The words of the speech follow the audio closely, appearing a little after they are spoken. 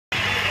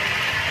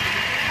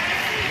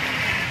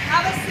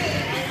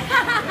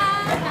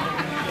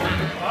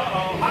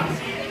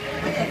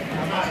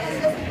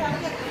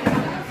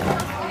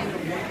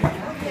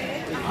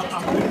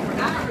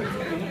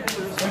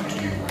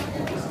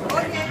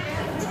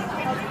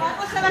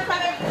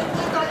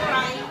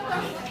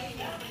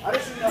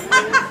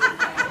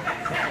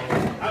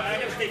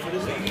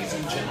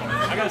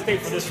pay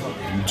for this one.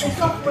 It's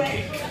so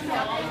great.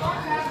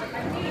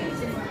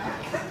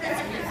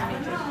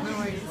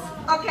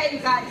 Okay, you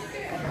guys.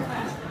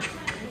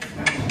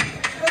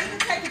 We're going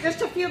to take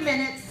just a few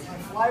minutes.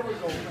 I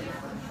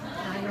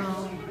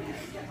know.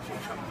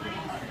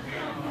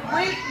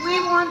 We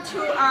want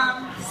to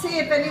see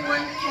if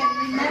anyone can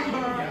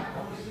remember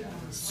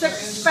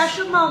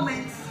special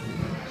moments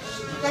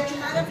that you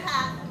might have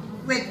had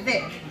with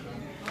Vic.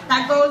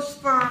 That goes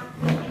for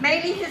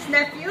mainly his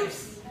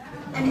nephews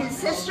and his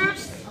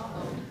sisters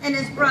and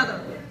his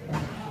brother.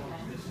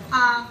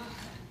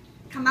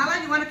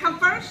 Kamala, you want to come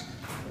first?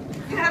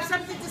 You have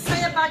something to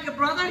say about your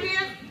brother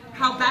here?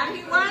 How bad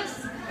he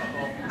was?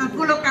 And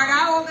culo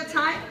cagao all the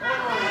time?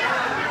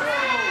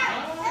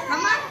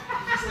 Come on.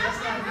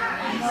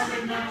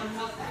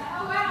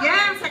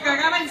 Yeah, se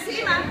cagaba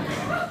encima.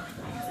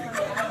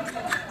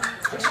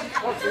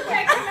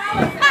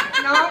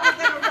 No, we're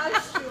gonna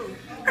rush you.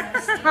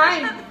 It's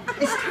time.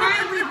 It's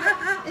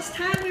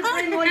time we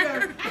bring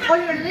all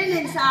your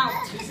linens out.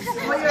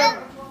 All your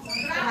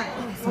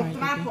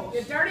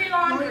Your dirty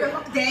laundry.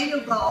 There you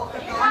go.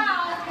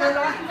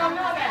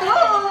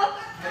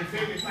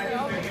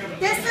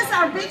 This is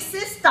our big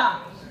sister.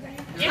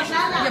 Wait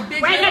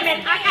a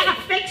minute, I gotta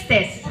fix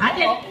this. I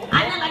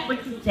didn't like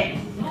what you said.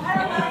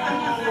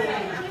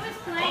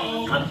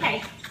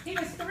 Okay. He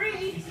was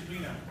 3.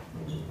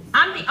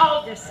 I'm the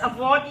oldest of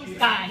all these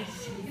guys.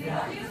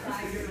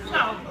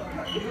 So,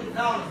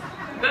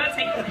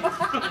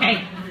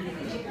 okay.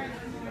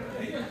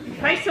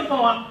 First of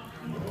all,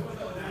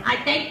 I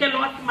thank the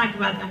Lord for my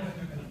brother.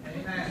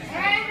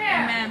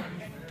 Amen.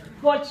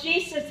 For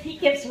Jesus, he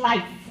gives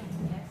life.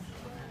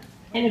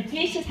 And if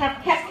Jesus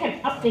had kept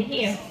him up to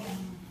here,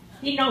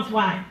 he knows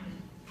why.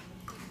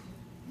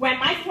 When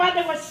my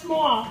brother was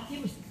small, he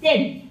was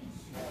thin.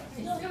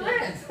 He still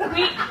is. No,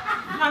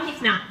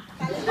 he's not.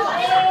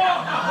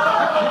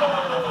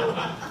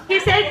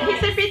 He's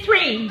in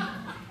between.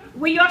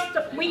 We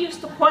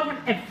used to call him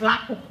a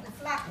flaco.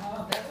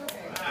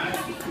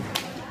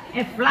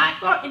 A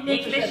flaco in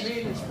English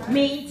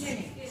means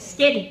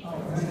skinny.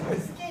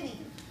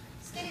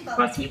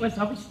 Because he was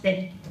always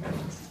thin.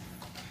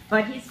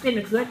 But he's been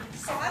a good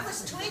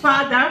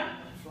father.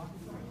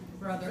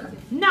 Brother.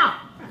 No.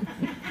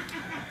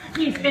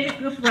 He's been a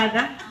good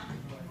brother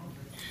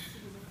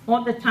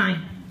all the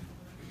time.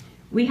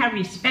 We have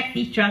respect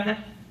each other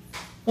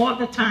all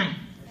the time.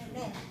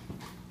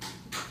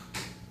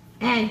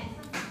 And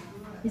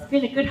he's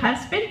been a good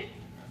husband,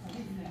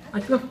 a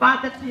good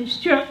father to his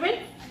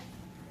children.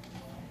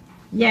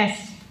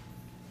 Yes.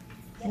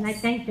 And I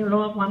thank the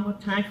Lord one more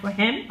time for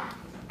him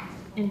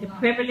and the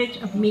privilege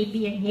of me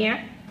being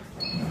here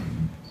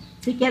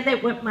together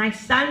with my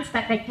sons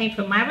that they came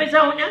from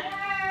Arizona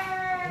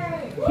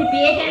to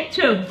be here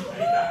too.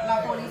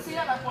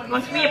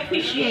 Because we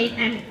appreciate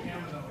him.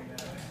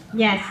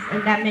 Yes,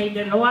 and that may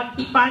the Lord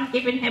keep on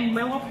giving him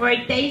more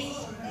birthdays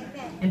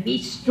and be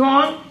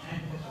strong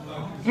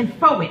and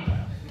forward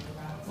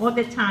all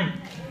the time.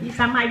 These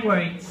are my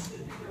words.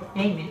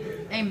 Amen.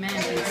 Amen.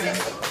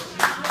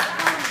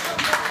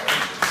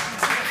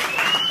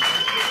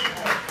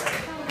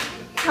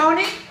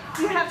 Tony,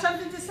 do you have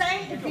something to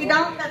say? If you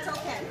don't, that's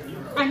okay.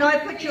 I know I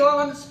put you all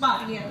on the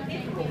spot here.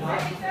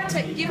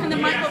 Give him the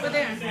mic over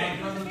there.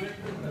 Here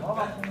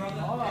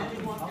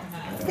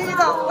you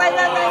go. Wait.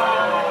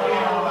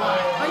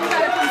 Oh, you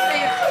gotta come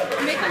say it.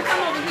 Make him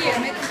come over here.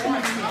 Make him come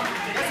over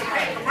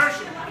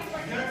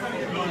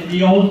here. He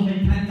owes me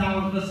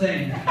 $10 the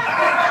same.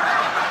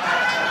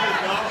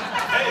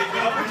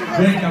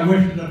 Vic, I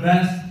wish you the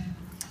best.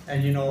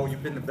 And you know,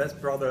 you've been the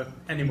best brother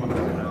anyone could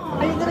have.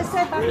 Are you going to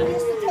say Bobby used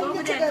to take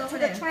you to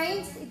the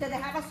trains? Did they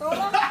have a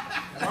solo?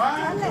 He was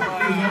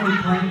only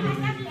playing with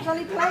me. He's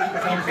only playing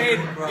with you. Paid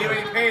him. You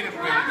ain't paid him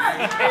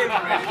already. You paid him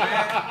already, man.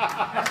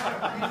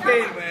 You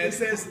paid him, man. It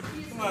says,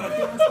 come on.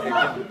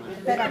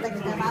 Espérate que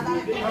te va a dar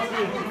el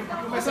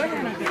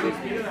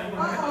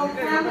Uh-oh,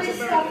 family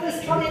stuff is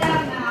coming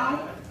out now.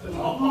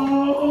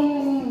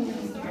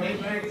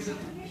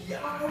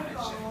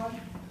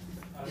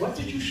 What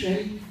did you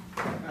say?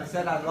 I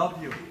said I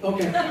love you.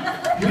 Okay.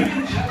 You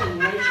didn't tell him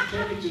why you should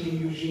take it to the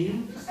museum.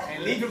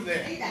 And leave him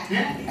there. I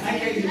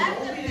gave you all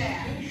the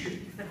information.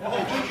 I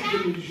took you to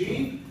the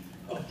museum,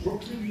 a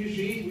Brooklyn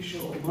museum. We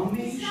saw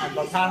mummies. And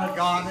Botanic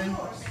Garden.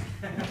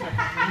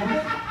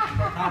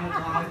 Botanic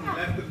Garden.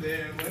 Left him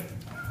there.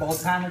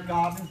 Botanic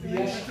Garden.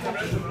 Yes.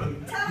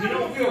 You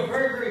know, we were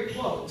very, very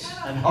close.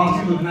 And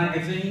Hollywood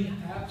Magazine.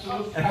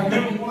 Absolutely. I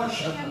remember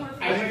once I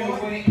went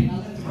away and I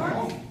let them go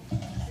home.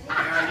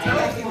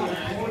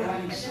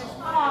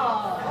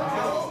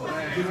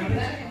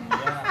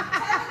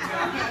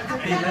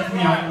 He left me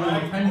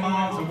like 10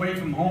 miles away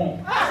from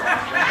home. I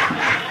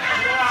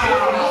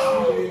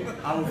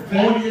was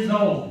 4 years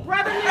old.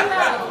 Brother, you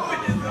love.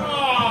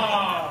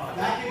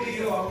 Back in New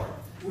York,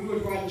 we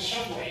would ride the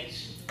subways.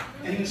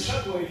 And in the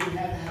subways, you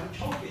had to have a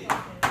token.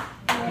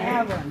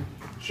 Right?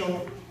 So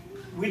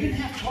we didn't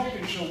have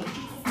tokens, so we took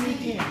a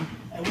penny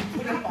and we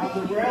put it on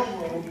the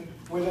railroad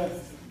where the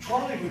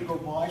trolley would go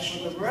by.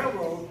 So the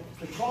railroad,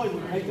 the trolley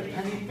would make the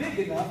penny big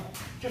enough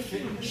to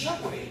fit in the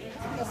subway.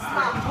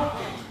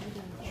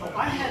 So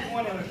I had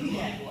one and he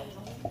had one.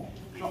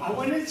 So I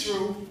went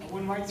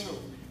right through.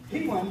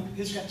 He went,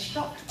 his got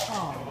stuck.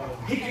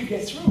 He could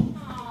get through.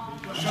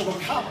 So the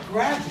cop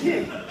grabbed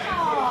him.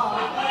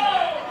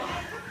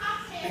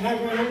 And I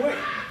ran away.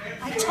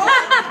 I told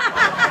him.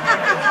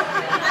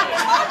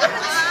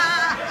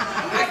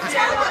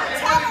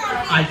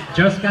 I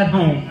just got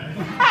home.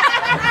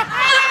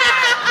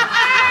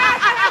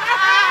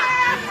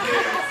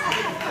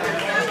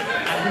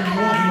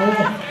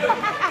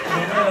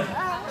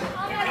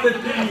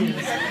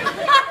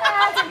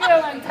 That's a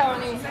good one,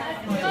 Tony.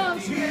 We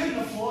couldn't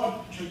afford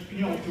to,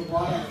 to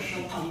ride on the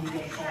show on the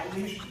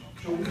trolleys,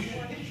 so we should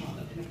hitch on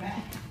it in the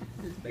back,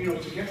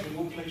 to get from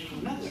one place to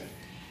another.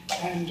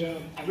 And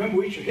I remember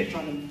we used to hitch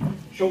on them,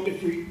 so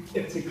if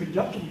the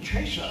conductor would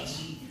chase us,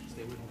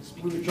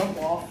 we would jump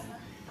off,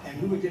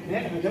 and we would get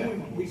mad, and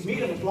then we'd meet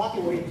them a block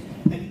away,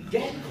 and they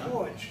had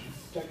cords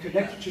that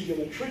connected to the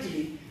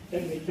electricity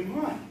that made them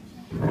run.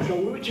 So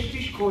we would take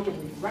these cords and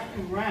we'd wrap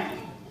them around.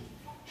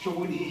 So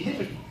when he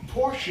hit a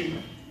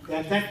portion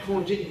that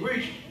cord didn't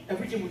reach,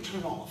 everything would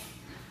turn off.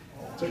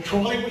 The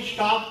trolley would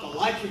stop, the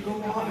lights would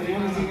go on, and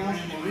everything else,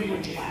 and we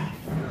would laugh.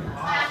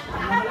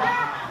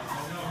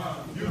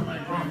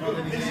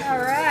 All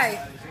right.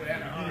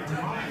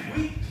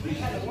 We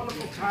had a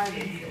wonderful time.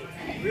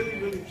 Really,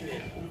 really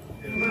did.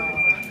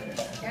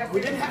 We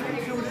didn't have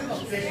any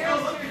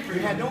computers. We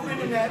had no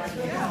internet.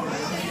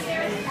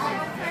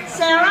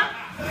 Sarah,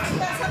 you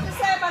got something to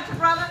say about your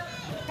brother?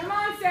 Come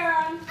on,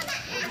 Sarah.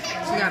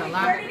 She got a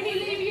lot. Where did he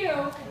leave you?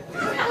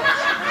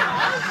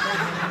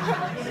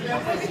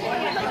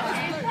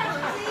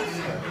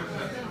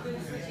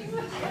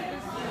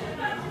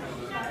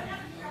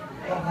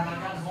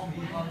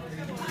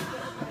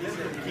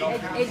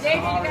 Hey,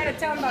 David, you gotta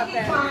tell him about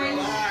that.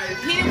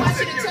 He didn't want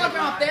you to tell her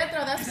off that,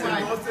 though. That's why.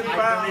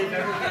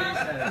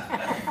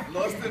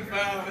 Lost and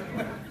found.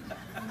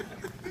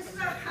 This is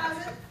our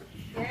cousin.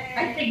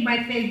 I think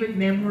my favorite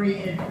memory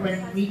is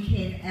when we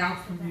came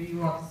out from New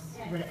York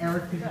when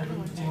Eric was a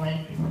little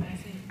boy,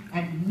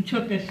 and you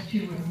took us to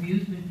an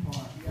amusement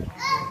park,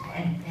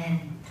 and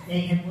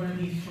they had one of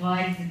these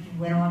slides that you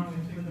went on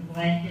with a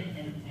blanket,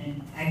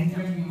 and I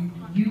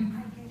remember you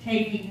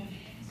taking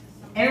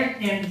Eric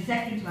there the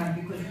second time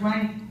because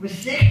Ron was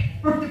sick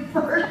for the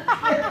first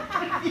time.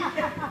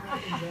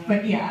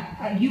 But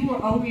yeah, you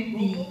were always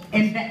the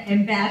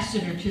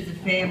ambassador to the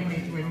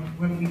families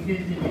when we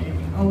visited, and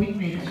you always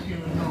made us feel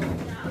at home.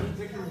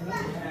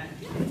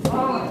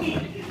 Oh,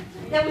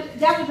 that was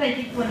I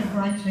think one of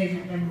Ron's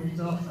favorite memories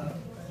also.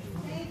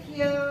 Thank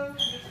you.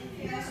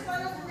 Here's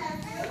one of the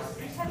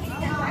nephews.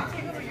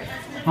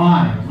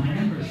 Hi,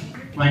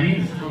 my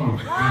name is Tom.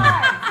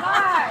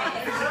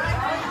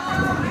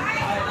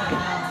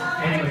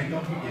 Anyway,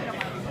 don't forget.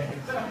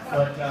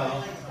 But I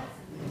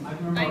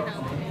remember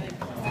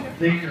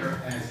Victor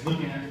as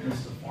looking at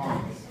Mr.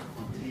 Farmer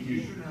on TV,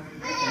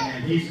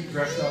 and he's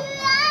dressed up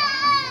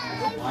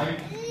as a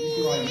wife.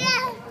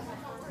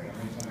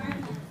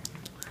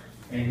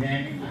 And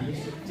then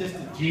just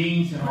the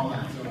jeans and all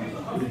that, so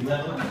the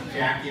leather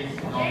jackets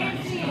and all that.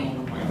 He used to come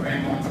over to my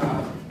grandma's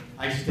house.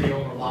 I used to stay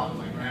over a lot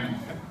with my grandma,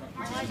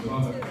 which is his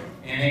mother.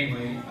 And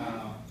anyway,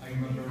 I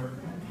remember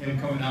him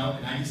coming out,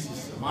 and I used to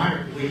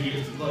admire the way he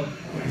used to look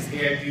with his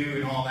hairdo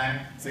and all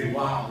that. Say,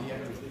 wow, he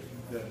had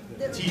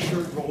the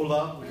t-shirt rolled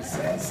up with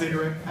his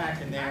cigarette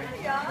pack in there.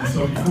 And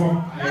so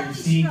before I ever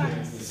seen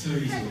the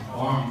series of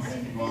Arms,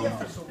 my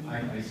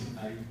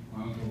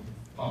uncle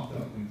popped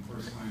up when the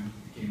first time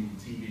he came on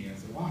TV. I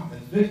said, wow,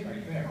 that's Vic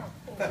right there.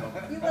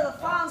 You were the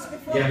Fonz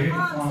before Yeah, the we were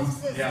the Fonz Fonz.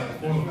 existed. Yeah,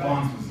 before the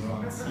Fonz was on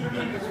TV.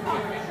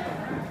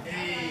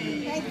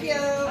 Thank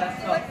you.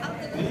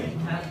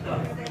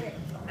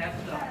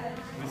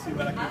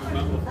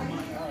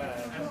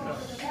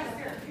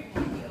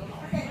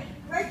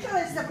 Rachel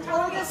is the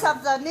oldest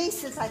of the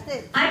nieces, I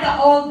think. I'm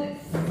the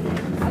oldest.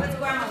 What's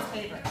grandma's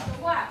favorite?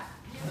 What?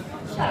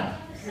 Shut up.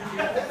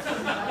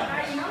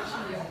 How do you know she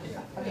is?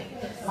 Okay,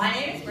 my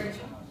name is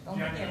Rachel. Don't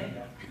forget it.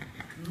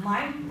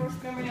 My first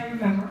memory I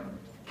remember,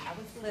 I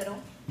was little,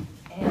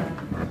 and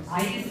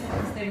I used to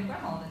stay with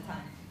Grandma all the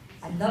time.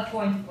 I loved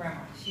going to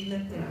Grandma. She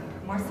lived in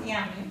Marcy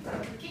Avenue.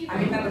 I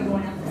remember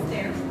going up the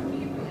stairs,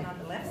 and on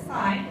the left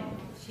side,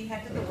 she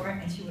had the door,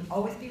 and she would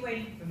always be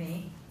waiting for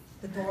me,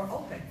 the door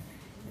open.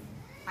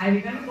 I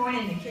remember going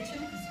in the kitchen,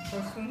 because the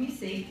first room you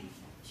see,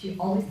 she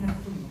always had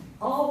food.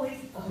 Always,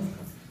 always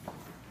food.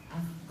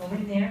 I'd go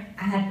in there,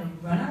 I had to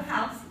run a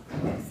house,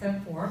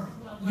 except for,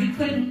 you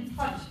couldn't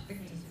touch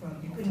Victor's room.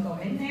 You couldn't go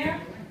in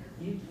there,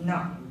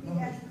 no.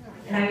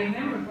 And I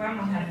remember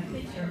Grandma had a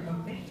picture of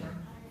Victor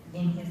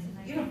in his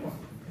uniform.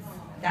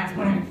 That's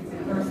when I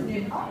first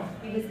knew, oh,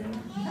 he was in the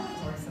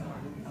military somewhere.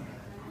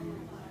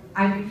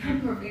 I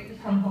remember Victor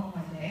come home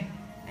one day,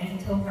 and he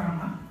told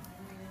Grandma,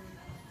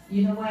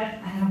 you know what,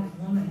 I have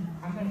a woman,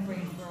 I'm going to bring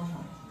a girl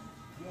home.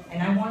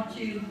 And I want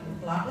you,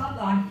 blah, blah,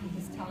 blah. He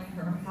was telling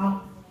her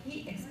how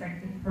he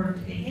expected her to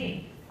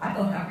behave. I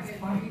thought that was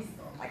funny.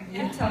 Like,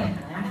 you're telling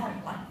her, I'm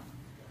like, what?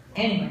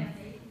 Anyway,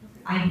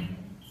 I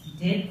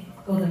did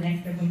go the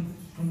next day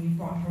when we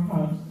brought her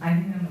home. I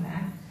remember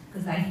that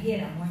because I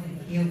wanted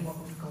to hear what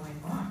was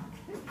going on.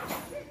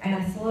 And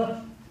I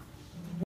saw